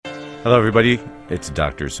Hello, everybody. It's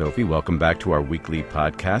Dr. Sophie. Welcome back to our weekly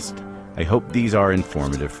podcast. I hope these are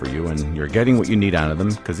informative for you and you're getting what you need out of them,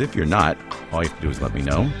 because if you're not, all you have to do is let me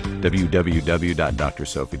know.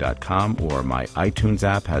 www.drsophie.com or my iTunes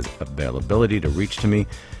app has availability to reach to me.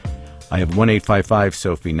 I have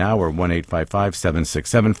 1-855-SOPHIE now or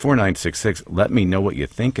 1-855-767-4966. Let me know what you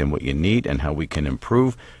think and what you need and how we can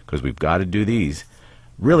improve, because we've got to do these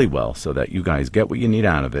really well so that you guys get what you need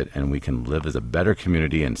out of it and we can live as a better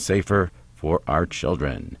community and safer for our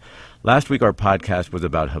children. Last week our podcast was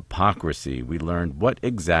about hypocrisy. We learned what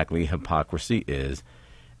exactly hypocrisy is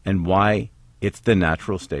and why it's the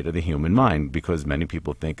natural state of the human mind, because many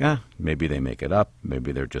people think, maybe they make it up,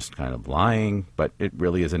 maybe they're just kind of lying, but it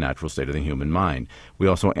really is a natural state of the human mind. We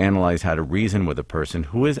also analyzed how to reason with a person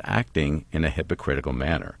who is acting in a hypocritical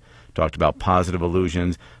manner. Talked about positive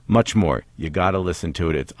illusions, much more. You got to listen to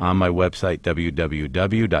it. It's on my website,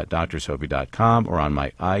 www.drsophie.com, or on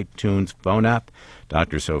my iTunes phone app,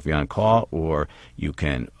 Dr. Sophie on Call, or you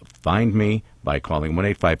can find me by calling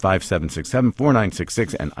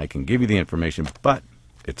 1-855-767-4966, and I can give you the information, but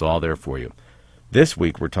it's all there for you. This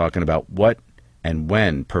week we're talking about what and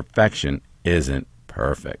when perfection isn't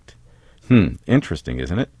perfect. Interesting,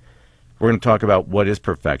 isn't it? We're going to talk about what is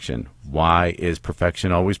perfection. Why is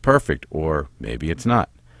perfection always perfect? Or maybe it's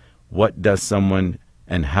not. What does someone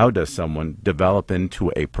and how does someone develop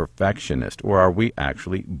into a perfectionist? Or are we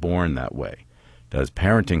actually born that way? Does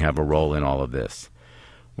parenting have a role in all of this?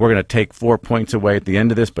 We're going to take 4 points away at the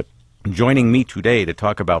end of this, but joining me today to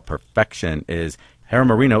talk about perfection is Hera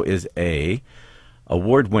Marino, is a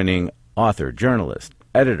award-winning author, journalist,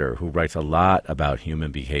 editor who writes a lot about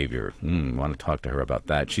human behavior. I want to talk to her about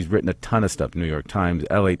that. She's written a ton of stuff, New York Times,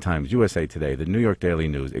 LA Times, USA Today, the New York Daily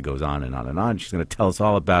News. It goes on and on and on. She's going to tell us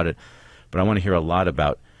all about it, but I want to hear a lot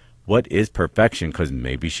about what is perfection, because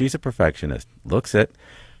maybe she's a perfectionist. Looks it.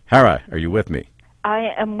 Hera, are you with me? I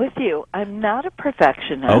am with you. I'm not a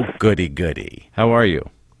perfectionist. Oh, goody, goody. How are you?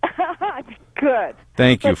 I'm good.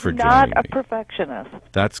 Thank you for joining me. Not a perfectionist.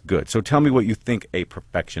 That's good. So tell me what you think a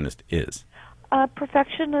perfectionist is. A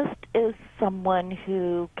perfectionist is someone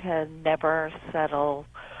who can never settle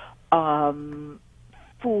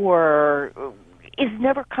is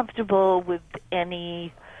never comfortable with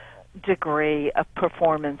any degree of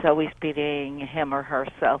performance, always beating him or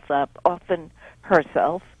herself up, often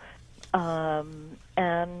herself, and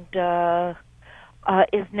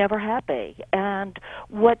is never happy. And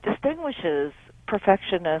what distinguishes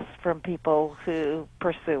perfectionists from people who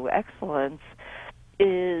pursue excellence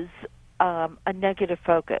is a negative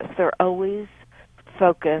focus. They're always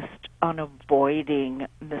focused on avoiding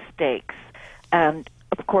mistakes. And,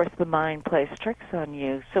 of course, the mind plays tricks on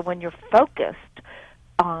you. So when you're focused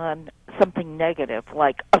on something negative,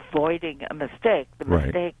 like avoiding a mistake, the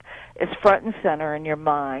mistake is front and center in your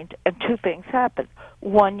mind, and two things happen.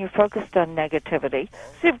 One, you're focused on negativity,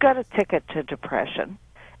 so you've got a ticket to depression.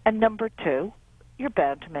 And number two, you're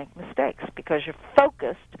bound to make mistakes because you're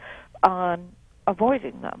focused on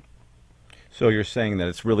avoiding them. So you're saying that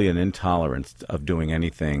it's really an intolerance of doing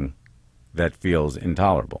anything that feels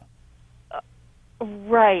intolerable.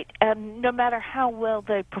 Right. And no matter how well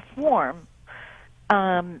they perform,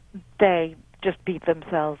 they just beat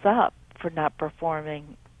themselves up for not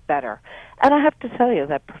performing better. And I have to tell you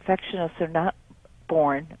that perfectionists are not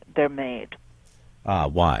born, they're made.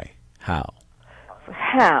 Why? How?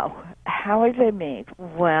 How? How are they made?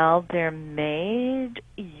 Well, they're made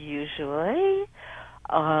usually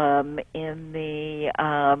in the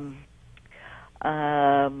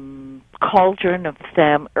cauldron of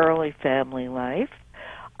early family life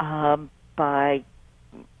by,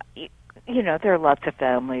 there are lots of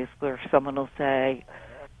families where someone will say,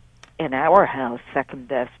 in our house, second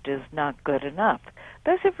best is not good enough.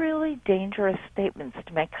 Those are really dangerous statements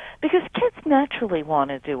to make because kids naturally want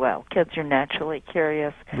to do well. Kids are naturally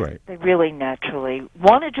curious. Right. They really naturally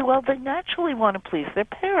want to do well. They naturally want to please their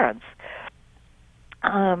parents.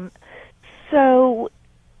 So,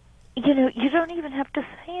 you don't even have to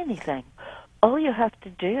say anything. All you have to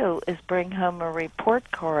do is bring home a report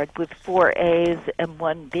card with 4 A's and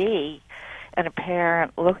 1 B, and a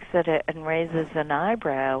parent looks at it and raises an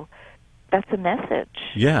eyebrow. That's a message.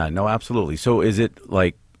 Yeah, no, absolutely. So is it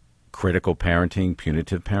like critical parenting,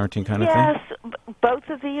 punitive parenting kind of thing? Yes, both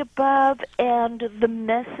of the above, and the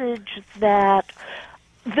message that's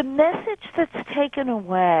taken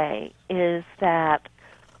away is that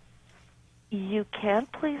you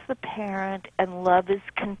can't please the parent, and love is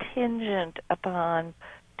contingent upon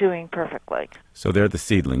doing perfectly. So they're the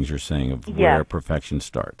seedlings, you're saying, of where perfection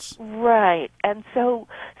starts. Right. And so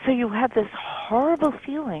you have this horrible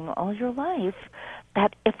feeling all your life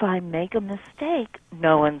that if I make a mistake,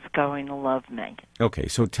 no one's going to love me. Okay,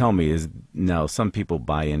 so tell me, is now some people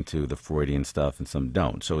buy into the Freudian stuff and some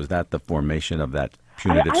don't. So is that the formation of that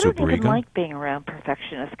punitive I don't even superego? like being around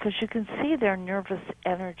perfectionists because you can see their nervous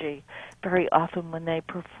energy very often when they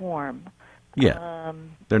perform. Yeah,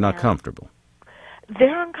 they're not And comfortable.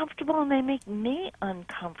 they're uncomfortable and they make me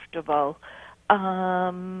uncomfortable.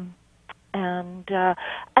 Um,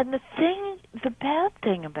 the bad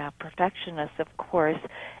thing about perfectionists, of course,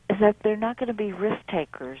 is that they're not going to be risk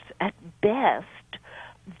takers. At best,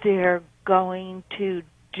 they're going to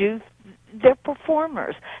they're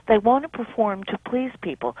performers. They want to perform to please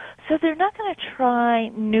people. So they're not going to try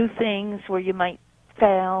new things where you might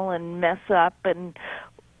fail and mess up and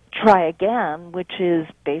try again, which is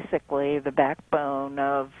basically the backbone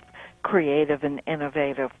of creative and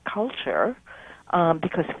innovative culture,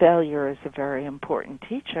 because failure is a very important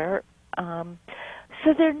teacher.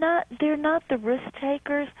 So they're not the risk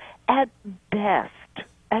takers. At best,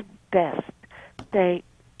 they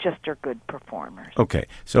just are good performers. Okay,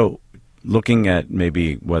 so looking at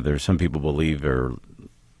maybe whether some people believe or,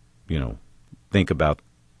 think about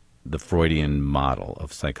the Freudian model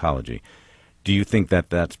of psychology, do you think that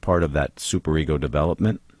that's part of that superego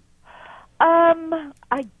development?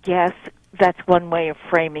 I guess that's one way of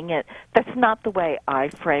framing it. That's not the way I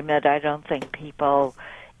frame it. I don't think people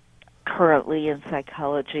currently in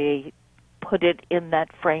psychology put it in that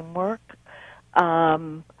framework.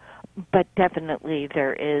 But definitely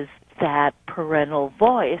there is that parental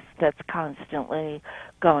voice that's constantly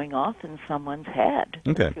going off in someone's head.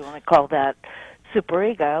 Okay. If you want to call that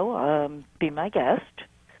superego, be my guest.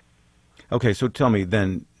 Okay, so tell me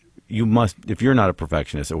then, you must, if you're not a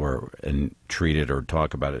perfectionist and treat it or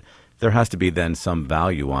talk about it, there has to be then some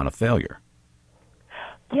value on a failure.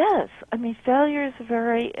 Yes, I mean, failure is a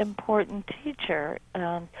very important teacher.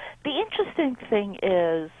 The interesting thing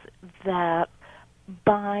is that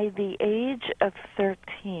by the age of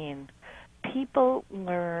 13, people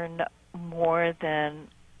learn more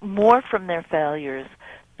from their failures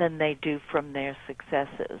than they do from their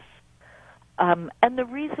successes. And the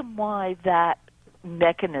reason why that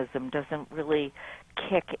mechanism doesn't really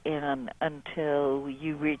kick in until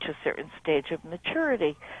you reach a certain stage of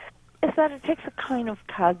maturity is that it takes a kind of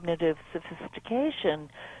cognitive sophistication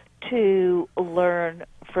to learn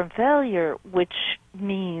from failure, which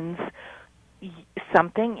means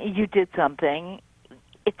you did something,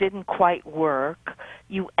 it didn't quite work,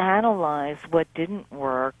 you analyze what didn't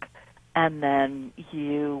work, and then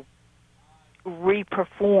you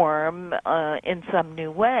reperform in some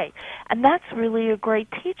new way. And that's really a great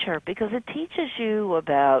teacher because it teaches you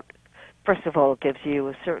about, first of all, it gives you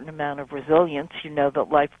a certain amount of resilience. You know that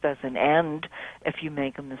life doesn't end if you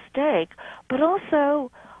make a mistake, but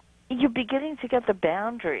also you're beginning to get the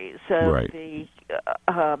boundaries of Right. the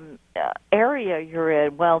area you're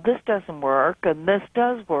in. Well, this doesn't work, and this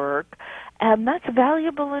does work, and that's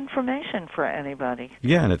valuable information for anybody.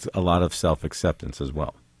 Yeah, and it's a lot of self-acceptance as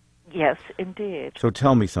well. Yes, indeed. So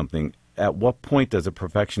tell me something. At what point does a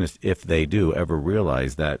perfectionist, if they do, ever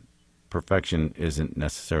realize that perfection isn't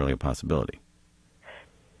necessarily a possibility?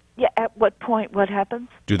 Yeah, at what point, what happens?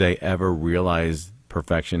 Do they ever realize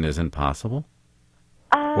perfection isn't possible?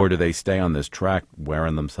 Or do they stay on this track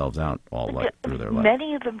wearing themselves out through their life?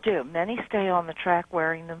 Many of them do. Many stay on the track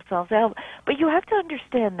wearing themselves out. But you have to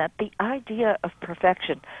understand that the idea of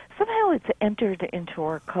perfection, somehow it's entered into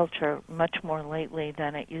our culture much more lately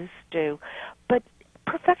than it used to. But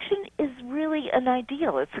perfection is really an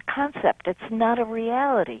ideal. It's a concept. It's not a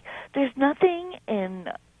reality. There's nothing in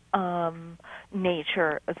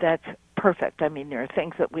nature that's perfect. I mean, there are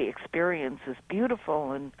things that we experience as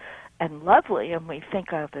beautiful and lovely and we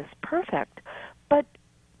think of as perfect, but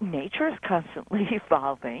nature is constantly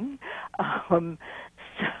evolving.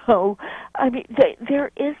 So, I mean,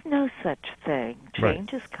 there is no such thing.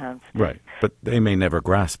 Change is constant. Right, but they may never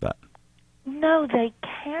grasp that. No, they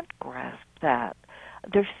can't grasp that.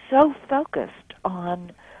 They're so focused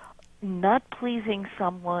on not pleasing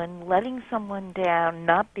someone, letting someone down,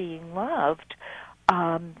 not being loved,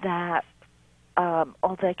 that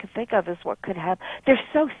all they can think of is what could happen. They're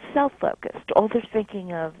so self-focused. All they're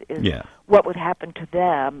thinking of is what would happen to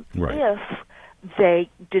them if they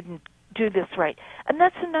didn't do this right. And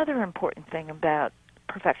that's another important thing about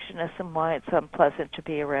perfectionists and why it's unpleasant to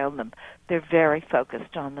be around them. They're very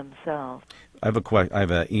focused on themselves. I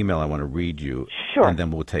have an email I want to read you, Sure. and then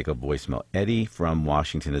we'll take a voicemail. Eddie from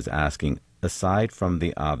Washington is asking, aside from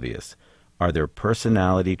the obvious, are there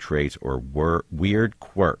personality traits or weird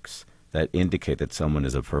quirks that indicate that someone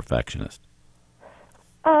is a perfectionist?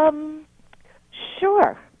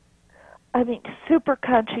 Sure. I mean, super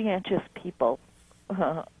conscientious people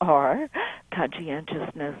are.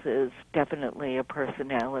 Conscientiousness is definitely a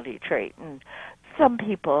personality trait, and some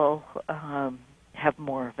people have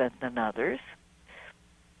more of it than others.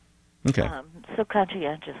 Okay. So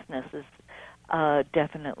conscientiousness is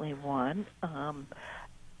definitely one.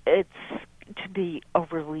 It's to be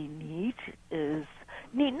overly neatness is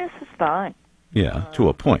fine. Yeah, to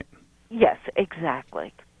a point. Yes,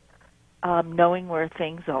 exactly. Knowing where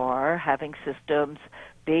things are, having systems,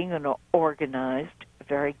 being organized,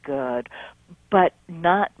 very good, but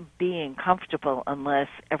not being comfortable unless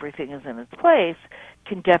everything is in its place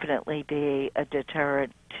can definitely be a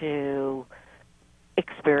deterrent to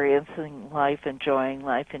experiencing life, enjoying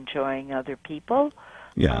other people,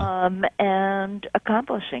 Yeah. and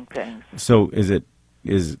accomplishing things. So is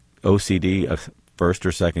OCD a first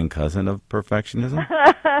or second cousin of perfectionism?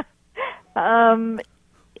 um,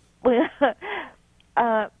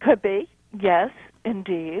 could be, yes,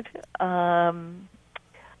 indeed.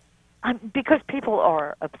 Because people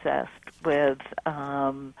are obsessed with, I don't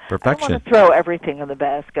want Perfection. to throw everything in the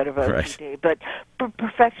basket of Right. OCD, but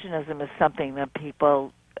perfectionism is something that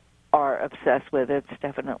people are obsessed with. It's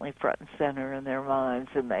definitely front and center in their minds,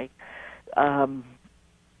 and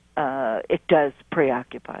it does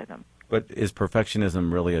preoccupy them. But is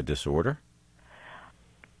perfectionism really a disorder?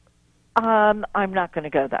 I'm not going to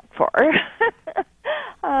go that far.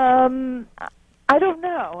 um, I don't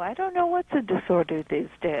know. I don't know what's a disorder these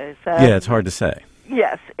days. Yeah, it's hard to say.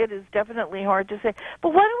 Yes, it is definitely hard to say.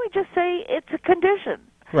 But why don't we just say it's a condition?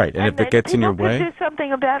 Right, and if it gets in your people way, can do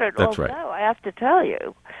something about it. that's Although, right. I have to tell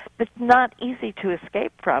you, it's not easy to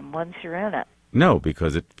escape from once you're in it. No,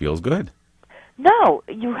 because it feels good. No,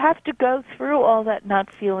 you have to go through all that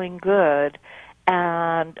not feeling good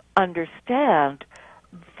and understand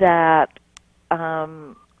that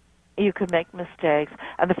you can make mistakes,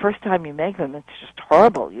 and the first time you make them, it's just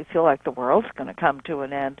horrible. You feel like the world's going to come to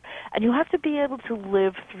an end, and you have to be able to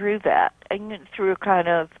live through that, and through a kind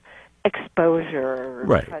of exposure,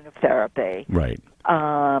 Right. kind of therapy. Right.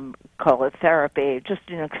 Call it therapy, just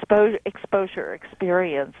exposure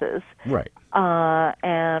experiences. Right.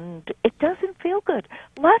 And it doesn't feel good.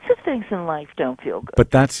 Lots of things in life don't feel good.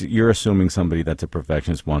 But you're assuming somebody that's a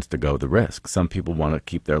perfectionist wants to go the risk. Some people want to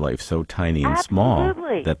keep their life so tiny and small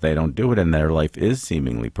that they don't do it, and their life is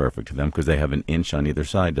seemingly perfect to them because they have an inch on either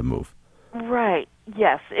side to move. Right.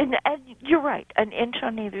 Yes, and you're right. An inch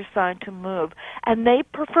on either side to move, and they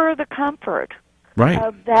prefer the comfort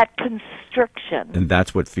of that constriction. And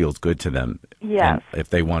that's what feels good to them. Yes. And if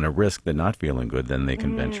they want to risk the not feeling good, then they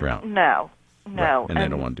can venture out. No. Right. And they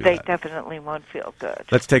don't want to do that. They definitely won't feel good.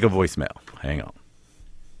 Let's take a voicemail. Hang on.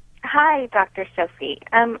 Hi, Dr. Sophie.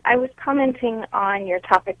 I was commenting on your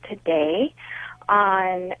topic today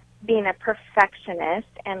on being a perfectionist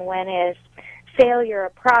and when is failure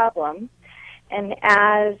a problem. And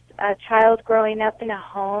as a child growing up in a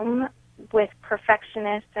home with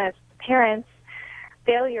perfectionists as parents,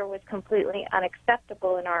 failure was completely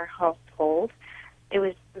unacceptable in our household. It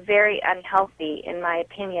was very unhealthy, in my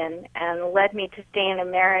opinion, and led me to stay in a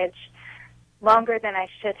marriage longer than I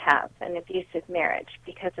should have, an abusive marriage,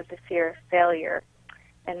 because of the fear of failure.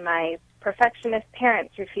 And my perfectionist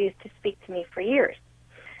parents refused to speak to me for years.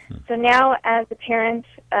 So now, as a parent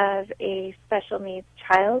of a special needs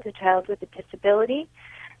child, a child with a disability,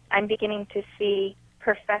 I'm beginning to see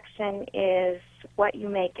perfection is what you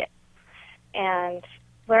make it. And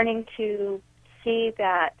learning to see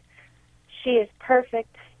that she is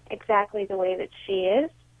perfect exactly the way that she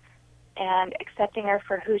is, and accepting her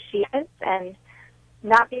for who she is, and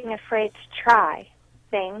not being afraid to try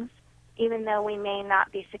things, even though we may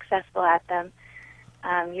not be successful at them.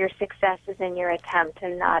 Your success is in your attempt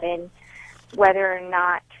and not in whether or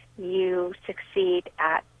not you succeed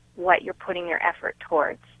at what you're putting your effort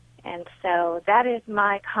towards. And so that is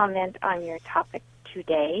my comment on your topic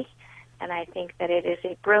today, and I think that it is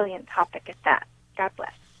a brilliant topic at that. God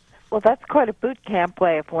bless. Well, that's quite a boot camp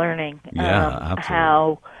way of learning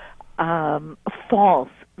how false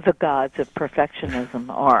the gods of perfectionism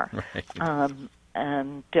are. Right.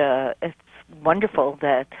 And it's wonderful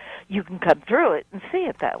that you can come through it and see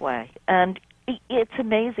it that way. And it's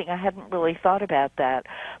amazing. I hadn't really thought about that,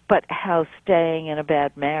 but how staying in a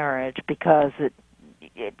bad marriage because it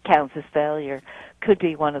counts as failure could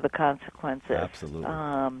be one of the consequences. Absolutely.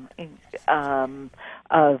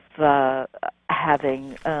 Of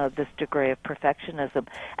having this degree of perfectionism.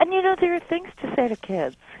 And there are things to say to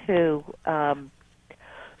kids who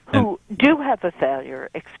do have a failure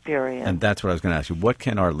experience. And that's what I was going to ask you. What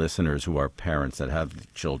can our listeners who are parents that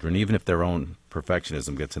have children, even if their own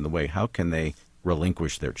perfectionism gets in the way, how can they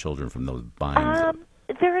relinquish their children from those binds?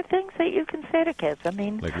 There are things that you can say to kids. I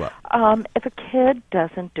mean, Like what? if a kid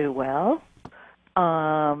doesn't do well,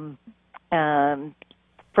 and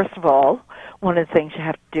first of all, one of the things you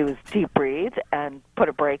have to do is deep breathe and put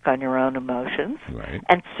a brake on your own emotions, Right.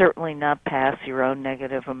 and certainly not pass your own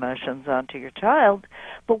negative emotions onto your child.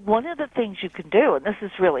 But one of the things you can do, and this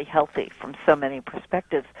is really healthy from so many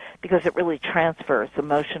perspectives because it really transfers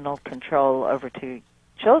emotional control over to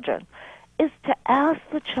children, is to ask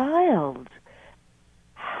the child,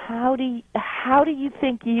 how do you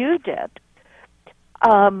think you did?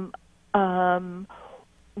 What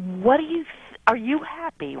do you are you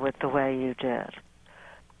happy with the way you did?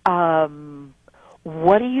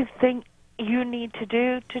 What do you think you need to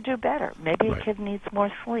do better? Maybe Right. a kid needs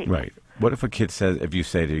more sleep. Right. What if a kid says, if you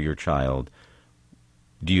say to your child,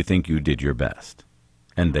 do you think you did your best?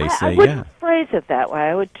 And they I say, wouldn't yeah. phrase it that way.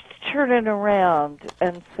 I would turn it around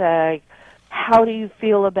and say, how do you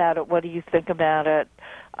feel about it? What do you think about it?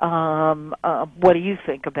 What do you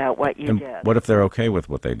think about what you And did? what if they're okay with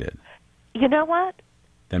what they did? You know what?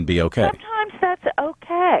 Then be okay. Sometimes that's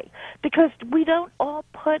okay because we don't all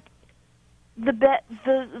put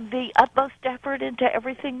the utmost effort into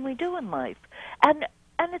everything we do in life, and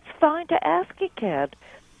it's fine to ask a kid.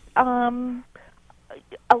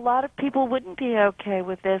 A lot of people wouldn't be okay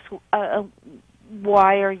with this.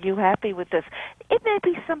 Why are you happy with this? It may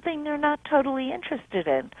be something they're not totally interested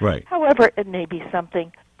in. Right. However, it may be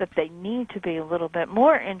something that they need to be a little bit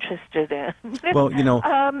more interested in. Well,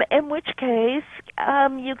 In which case,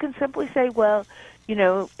 you can simply say, well,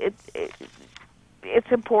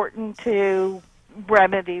 it's important to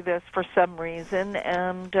remedy this for some reason,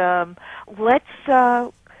 and let's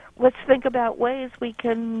think about ways we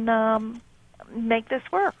can make this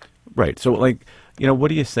work. right. So, what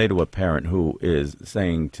do you say to a parent who is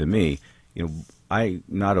saying to me, I'm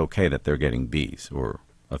not okay that they're getting B's or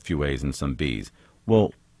a few A's and some B's.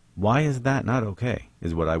 Well, why is that not okay,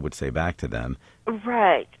 is what I would say back to them.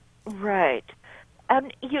 Right.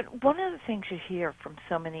 And one of the things you hear from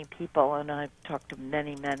so many people, and I've talked to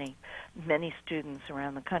many, many, many students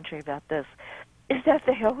around the country about this, is that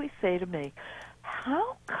they always say to me,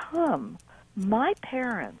 how come my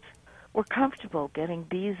parents were comfortable getting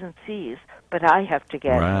B's and C's, but I have to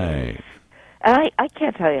get Right. A's? And I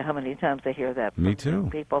can't tell you how many times I hear that from Me too.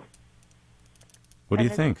 people. What do you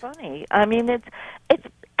It's think? funny. I mean, it's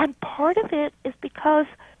and part of it is because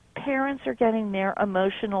parents are getting their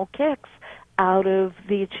emotional kicks out of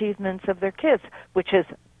the achievements of their kids, which is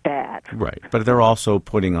bad. Right. But they're also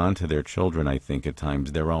putting onto their children, I think, at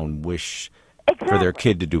times, their own wish Exactly. for their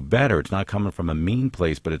kid to do better. It's not coming from a mean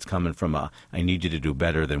place, but it's coming from I need you to do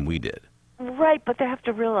better than we did. Right, but they have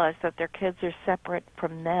to realize that their kids are separate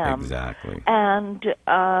from them. Exactly. And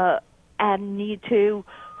need to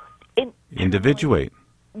Individuate.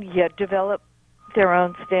 develop their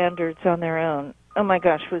own standards on their own. Oh my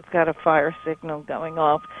gosh, we've got a fire signal going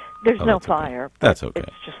off. There's no that's okay. fire. That's okay.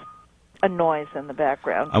 It's just a noise in the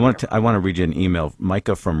background. I want to read you an email.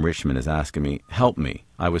 Micah from Richmond is asking me, help me.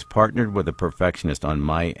 I was partnered with a perfectionist on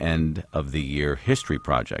my end of the year history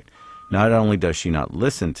project. Not only does she not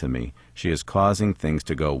listen to me, she is causing things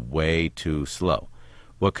to go way too slow.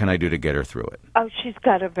 What can I do to get her through it? Oh, she's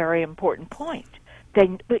got a very important point.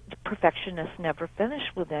 Perfectionists never finish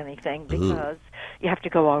with anything because you have to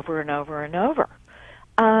go over and over and over.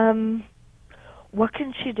 What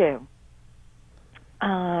can she do?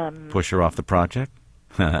 Push her off the project?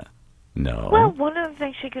 No. Well, one of the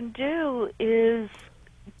things she can do is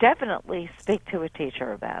definitely speak to a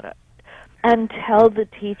teacher about it and tell the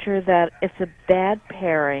teacher that it's a bad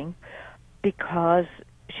pairing because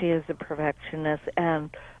she is a perfectionist and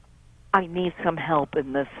I need some help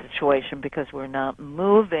in this situation because we're not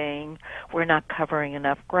moving, we're not covering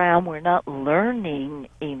enough ground, we're not learning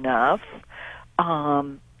enough,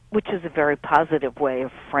 which is a very positive way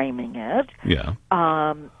of framing it. Yeah.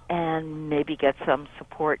 And maybe get some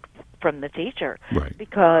support from the teacher. Right.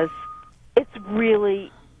 Because it's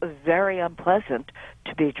really very unpleasant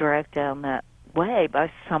to be dragged down that way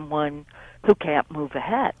by someone who can't move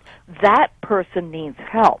ahead. That person needs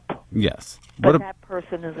help. Yes. But that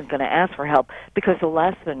person isn't going to ask for help because the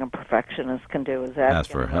last thing a perfectionist can do is ask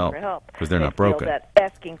for anyone help because they're not They feel broken. that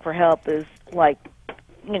asking for help is like,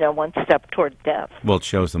 one step toward death. Well, it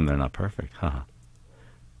shows them they're not perfect. Haha.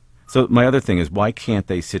 So my other thing is, why can't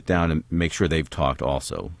they sit down and make sure they've talked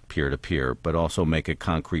also, peer-to-peer, but also make a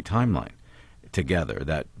concrete timeline together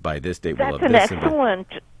that by this date we'll have That's this? an excellent,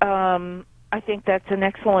 I think that's an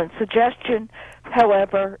excellent suggestion.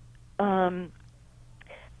 However,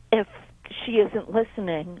 if she isn't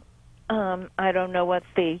listening, I don't know what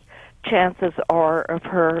the chances are of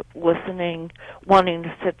her listening, wanting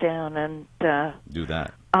to sit down and do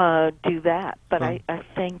that. do that. But Well, I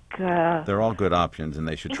think they're all good options, and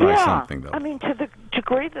they should try yeah. something, though. I mean, to the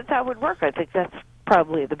degree that would work, I think that's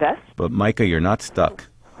probably the best. But Micah, you're not stuck.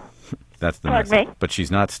 That's the Pardon message. me? But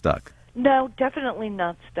she's not stuck. No, definitely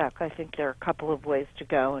not stuck. I think there are a couple of ways to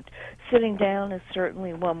go, and sitting down is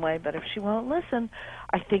certainly one way. But if she won't listen,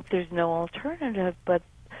 I think there's no alternative but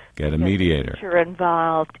Get a get mediator. the teacher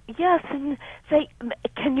involved. Yes, and say,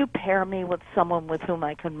 can you pair me with someone with whom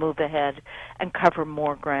I can move ahead and cover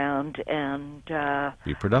more ground and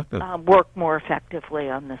Be productive. work more effectively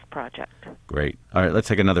on this project? Great. All right, let's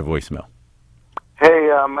take another voicemail. Hey,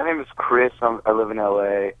 my name is Chris. I live in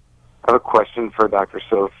L.A. I have a question for Dr.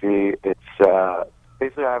 Sophie. It's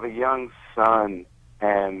basically I have a young son,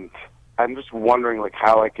 and I'm just wondering like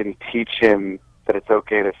how I can teach him that it's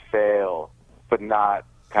okay to fail, but not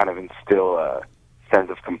kind of instill a sense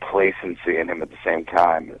of complacency in him at the same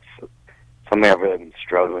time. It's something I've really been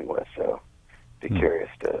struggling with, so be curious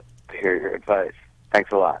to hear your advice.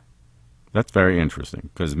 Thanks a lot. That's very interesting,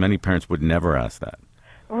 because many parents would never ask that.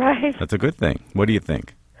 Right. That's a good thing. What do you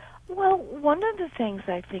think? Well, one of the things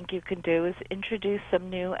I think you can do is introduce some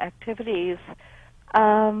new activities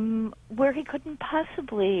where he couldn't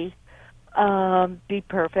possibly be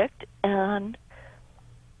perfect and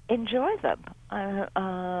enjoy them.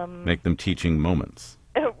 Make them teaching moments.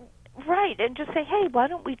 Right, and just say, hey, why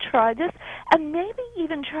don't we try this? And maybe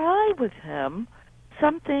even try with him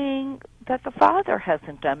something that the father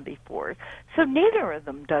hasn't done before. So neither of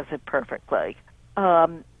them does it perfectly.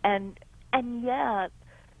 And yet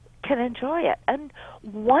can enjoy it. And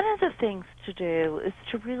one of the things to do is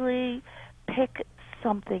to really pick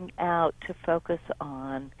something out to focus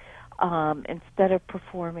on instead of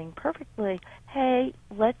performing perfectly. Hey,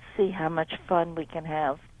 let's see how much fun we can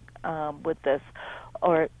have with this,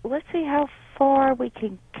 or let's see how far we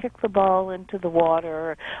can kick the ball into the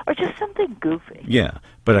water, or just something goofy. Yeah,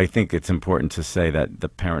 but I think it's important to say that the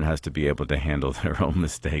parent has to be able to handle their own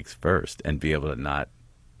mistakes first and be able to not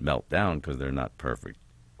melt down because they're not perfect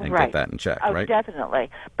and Right. get that in check, Oh, right? definitely.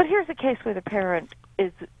 But here's a case where the parent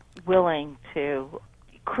is willing to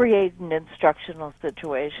create an instructional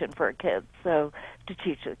situation for a kid, so to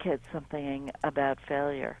teach the kids something about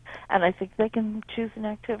failure. And I think they can choose an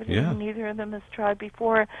activity Yeah. neither of them has tried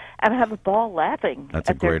before and have a ball laughing That's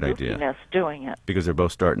a at their great idea. goofiness doing it. Because they're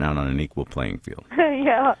both starting out on an equal playing field.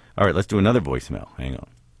 Yeah. All right, let's do another voicemail. Hang on.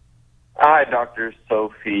 Hi, Dr.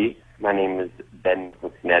 Sophie. My name is Ben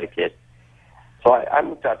from Connecticut. So I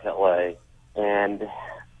moved out to L.A., and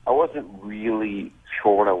I wasn't really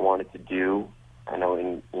sure what I wanted to do. I know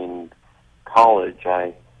in college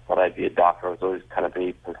I thought I'd be a doctor. I was always kind of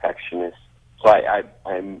a perfectionist. So I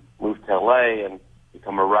moved to L.A. and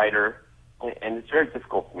become a writer, and it's very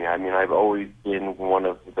difficult for me. I mean, I've always been one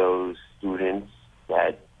of those students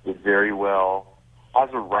that did very well. As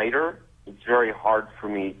a writer, it's very hard for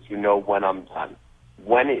me to know when I'm done.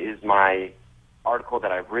 When is my article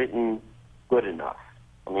that I've written good enough?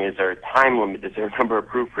 I mean, is there a time limit? Is there a number of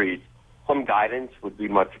proofreads? Some guidance would be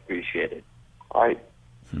much appreciated. All right.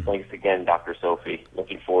 Thanks again, Dr. Sophie.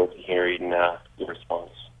 Looking forward to hearing your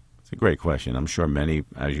response. It's a great question. I'm sure many,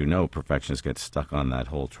 as you know, perfectionists get stuck on that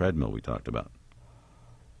whole treadmill we talked about.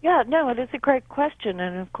 Yeah, no, it is a great question,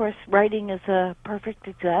 and of course writing is a perfect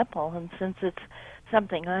example, and since it's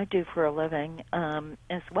something I do for a living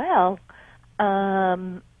as well,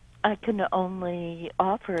 I can only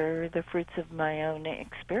offer the fruits of my own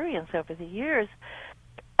experience over the years.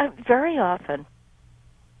 Very often,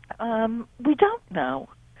 we don't know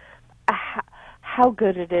how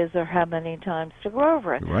good it is or how many times to go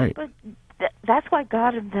over it. Right. But that's why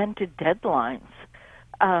God invented deadlines.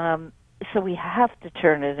 So we have to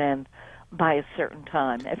turn it in by a certain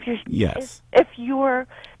time. Yes. If you're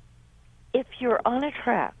on a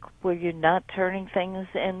track where you're not turning things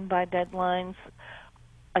in by deadlines,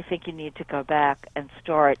 I think you need to go back and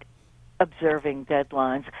start observing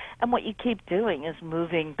deadlines. And what you keep doing is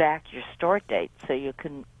moving back your start date so you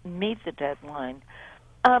can meet the deadline.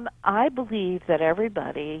 I believe that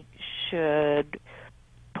everybody should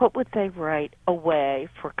put what they write away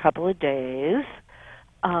for a couple of days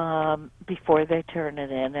before they turn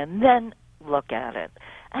it in, and then look at it.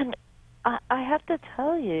 And I have to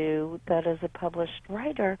tell you that as a published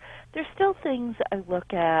writer, there's still things I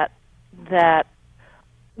look at that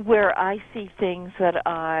where I see things that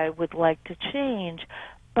I would like to change,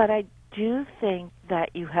 but I do think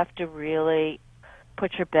that you have to really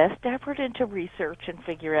put your best effort into research and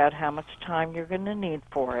figure out how much time you're going to need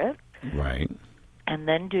for it. Right. And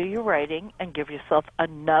then do your writing and give yourself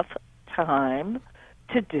enough time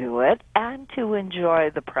to do it and to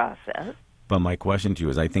enjoy the process. But my question to you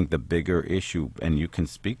is, I think the bigger issue, and you can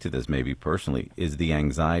speak to this maybe personally, is the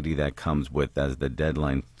anxiety that comes with as the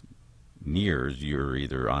deadline nears, you're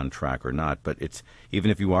either on track or not. But it's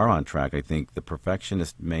even if you are on track, I think the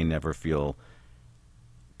perfectionist may never feel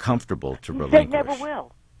comfortable to relinquish. They never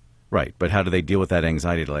will. Right, but how do they deal with that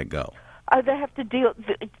anxiety to let go? They have to deal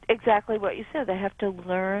exactly what you said. They have to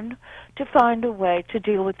learn to find a way to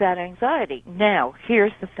deal with that anxiety. Now,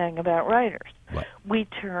 here's the thing about writers. What? We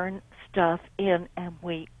turn stuff in, and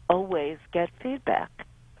we always get feedback.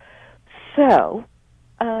 So,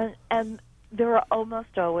 and there are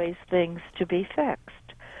almost always things to be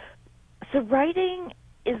fixed. So, writing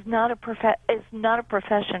is not a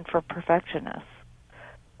profession for perfectionists.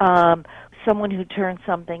 Someone who turns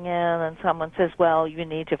something in and someone says, well, you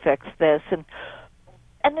need to fix this. And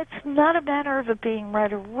it's not a matter of it being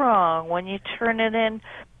right or wrong. When you turn it in,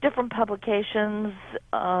 different publications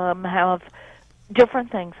have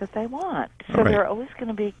different things that they want. So there are always going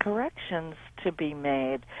to be corrections to be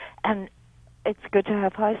made. And it's good to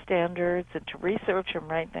have high standards and to research and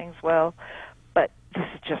write things well. But this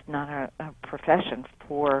is just not a profession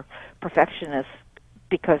for perfectionists,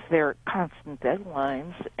 because there are constant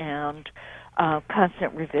deadlines and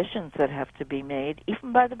constant revisions that have to be made,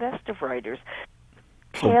 even by the best of writers,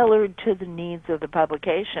 tailored to the needs of the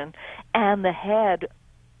publication and the head,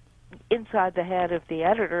 inside the head of the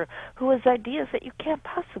editor, who has ideas that you can't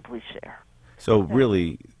possibly share. So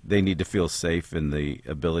really, they need to feel safe in the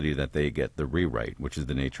ability that they get the rewrite, which is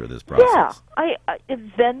the nature of this process. Yeah,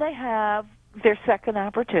 then they have their second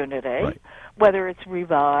opportunity, right, whether it's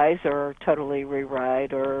revise or totally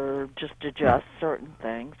rewrite or just adjust certain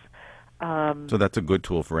things. So that's a good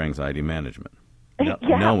tool for anxiety management,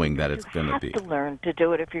 knowing that it's going to be. You have to learn to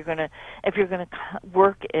do it if you're going to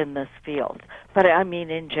work in this field. But I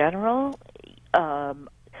mean, in general,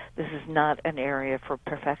 this is not an area for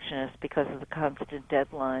perfectionists because of the constant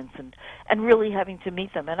deadlines and really having to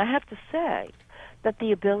meet them. And I have to say that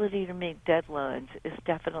the ability to meet deadlines is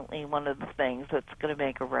definitely one of the things that's going to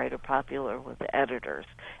make a writer popular with editors.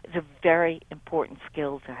 It's a very important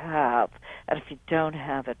skill to have, and if you don't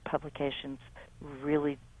have it, publications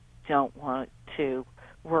really don't want to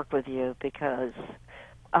work with you because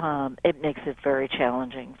it makes it very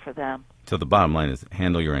challenging for them. So the bottom line is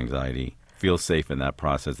handle your anxiety, feel safe in that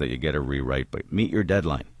process that you get a rewrite, but meet your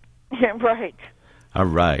deadline. Yeah, right. All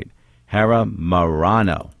right. Hara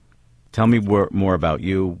Marano. Tell me more about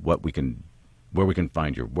you, where we can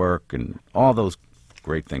find your work, and all those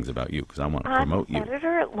great things about you, because I want to promote you. I'm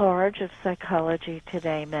editor-at-large of Psychology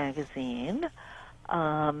Today magazine,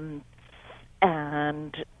 and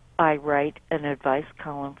I write an advice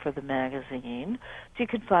column for the magazine. So you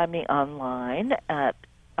can find me online at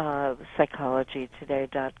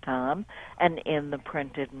psychologytoday.com and in the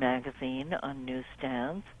printed magazine on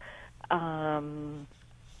newsstands.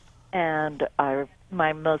 And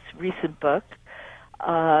my most recent book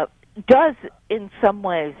does, in some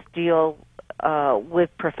ways, deal with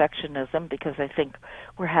perfectionism, because I think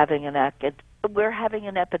we're having an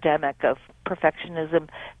epidemic of perfectionism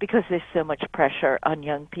because there's so much pressure on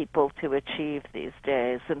young people to achieve these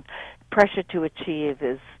days, and pressure to achieve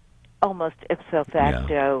is almost ipso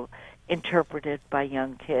facto interpreted by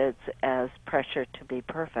young kids as pressure to be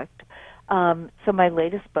perfect. So my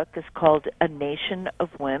latest book is called A Nation of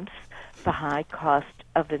Wimps, The High Cost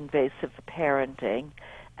of Invasive Parenting.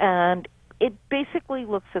 And it basically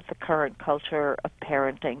looks at the current culture of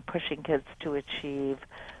parenting, pushing kids to achieve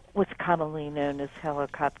what's commonly known as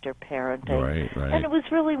helicopter parenting. Right. And it was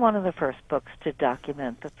really one of the first books to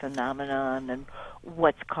document the phenomenon and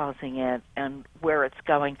what's causing it and where it's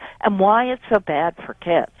going and why it's so bad for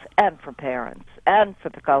kids and for parents and for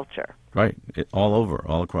the culture. Right. All over,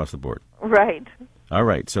 all across the board. Right. All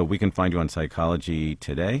right. So we can find you on Psychology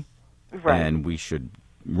Today. Right. And we should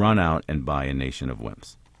run out and buy A Nation of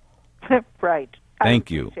Wimps. Right.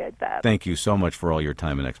 Thank you. Appreciate that. Thank you so much for all your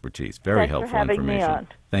time and expertise. Very Thanks for helpful having information. me on.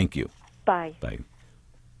 Thank you. Bye. Bye.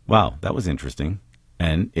 Wow, that was interesting.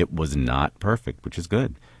 And it was not perfect, which is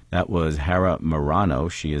good. That was Hara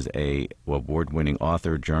Marano. She is a award-winning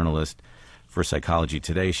author, journalist for Psychology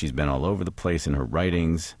Today. She's been all over the place in her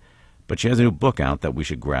writings. But she has a new book out that we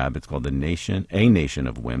should grab. It's called A Nation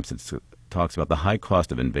of Wimps. It talks about the high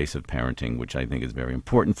cost of invasive parenting, which I think is very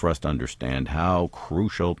important for us to understand how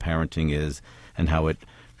crucial parenting is and how it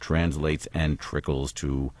translates and trickles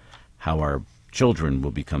to how our children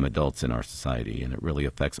will become adults in our society, and it really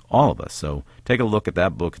affects all of us. So take a look at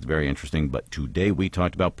that book. It's very interesting. But today we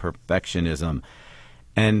talked about perfectionism,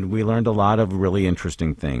 and we learned a lot of really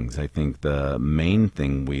interesting things. I think the main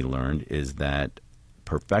thing we learned is that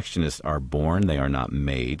perfectionists are born, they are not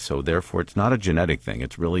made. So therefore, it's not a genetic thing.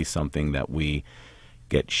 It's really something that we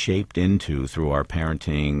get shaped into through our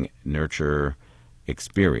parenting, nurture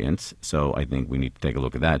experience. So I think we need to take a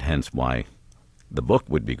look at that, hence why the book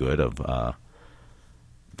would be good of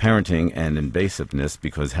parenting and invasiveness,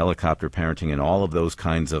 because helicopter parenting and all of those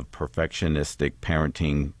kinds of perfectionistic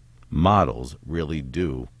parenting models really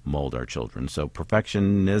do mold our children. So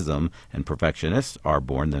perfectionism and perfectionists are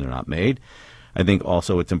born, they're not made. I think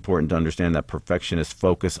also it's important to understand that perfectionists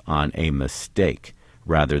focus on a mistake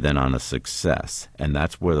rather than on a success. And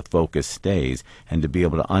that's where the focus stays. And to be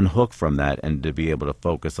able to unhook from that and to be able to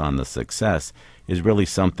focus on the success is really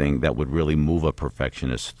something that would really move a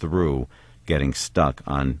perfectionist through getting stuck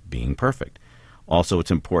on being perfect. Also, it's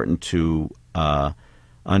important to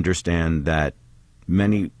understand that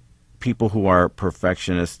many people who are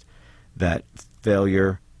perfectionists, that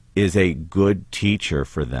failure is a good teacher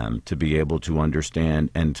for them to be able to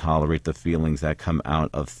understand and tolerate the feelings that come out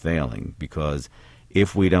of failing, because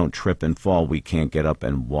if we don't trip and fall, we can't get up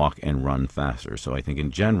and walk and run faster. So I think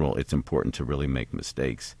in general, it's important to really make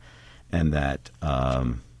mistakes, and that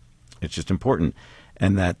it's just important,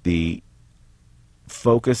 and that the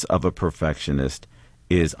focus of a perfectionist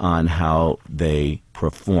is on how they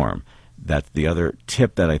perform. That's the other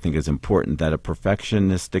tip that I think is important, that a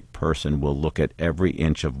perfectionistic person will look at every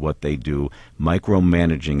inch of what they do,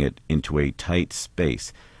 micromanaging it into a tight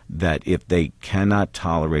space, that if they cannot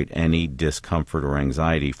tolerate any discomfort or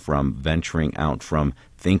anxiety from venturing out, from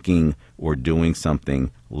thinking or doing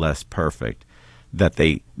something less perfect, that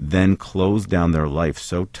they then close down their life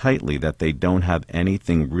so tightly that they don't have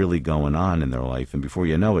anything really going on in their life. And before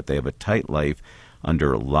you know it, they have a tight life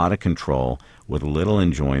under a lot of control with little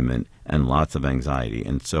enjoyment and lots of anxiety.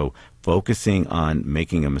 And so focusing on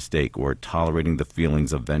making a mistake or tolerating the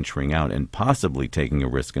feelings of venturing out and possibly taking a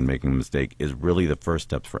risk and making a mistake is really the first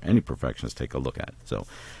steps for any perfectionist to take a look at. So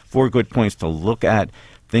 4 good points to look at,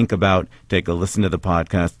 think about, take a listen to the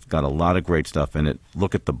podcast. It's got a lot of great stuff in it.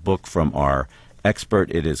 Look at the book from our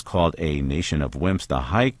expert. It is called A Nation of Wimps, The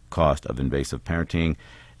High Cost of Invasive Parenting,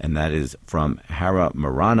 and that is from Hara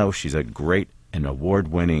Murano. She's a great and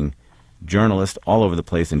award-winning journalist all over the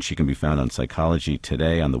place, and she can be found on Psychology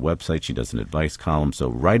Today on the website. She does an advice column, so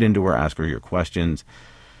write into her, ask her your questions.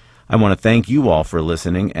 I want to thank you all for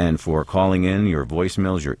listening and for calling in, your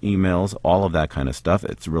voicemails, your emails, all of that kind of stuff.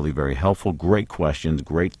 It's really very helpful. Great questions,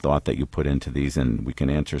 great thought that you put into these, and we can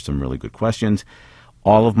answer some really good questions.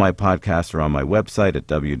 All of my podcasts are on my website at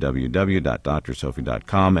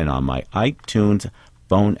www.drsophie.com and on my iTunes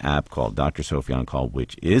phone app called Dr. Sophie On Call,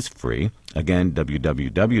 which is free. Again,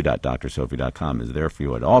 www.drsophie.com is there for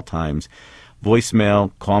you at all times.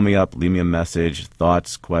 Voicemail, call me up, leave me a message,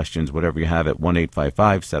 thoughts, questions, whatever you have at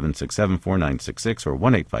 1-855-767-4966 or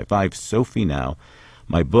 1-855-SOPHIE-NOW.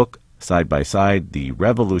 My book, Side by Side, The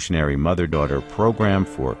Revolutionary Mother-Daughter Program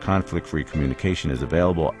for Conflict-Free Communication, is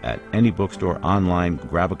available at any bookstore, online.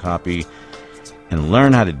 Grab a copy and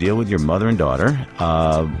learn how to deal with your mother and daughter.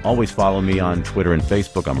 Always follow me on Twitter and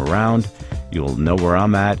Facebook. I'm around. You'll know where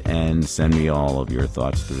I'm at, and send me all of your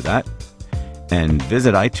thoughts through that. And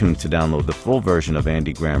visit iTunes to download the full version of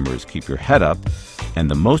Andy Grammer's Keep Your Head Up.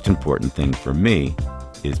 And the most important thing for me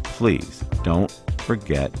is, please don't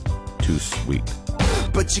forget to sweep.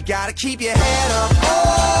 But you gotta keep your head up,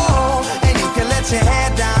 oh, and you can let your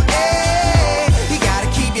head down, hey, you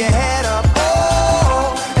gotta keep your head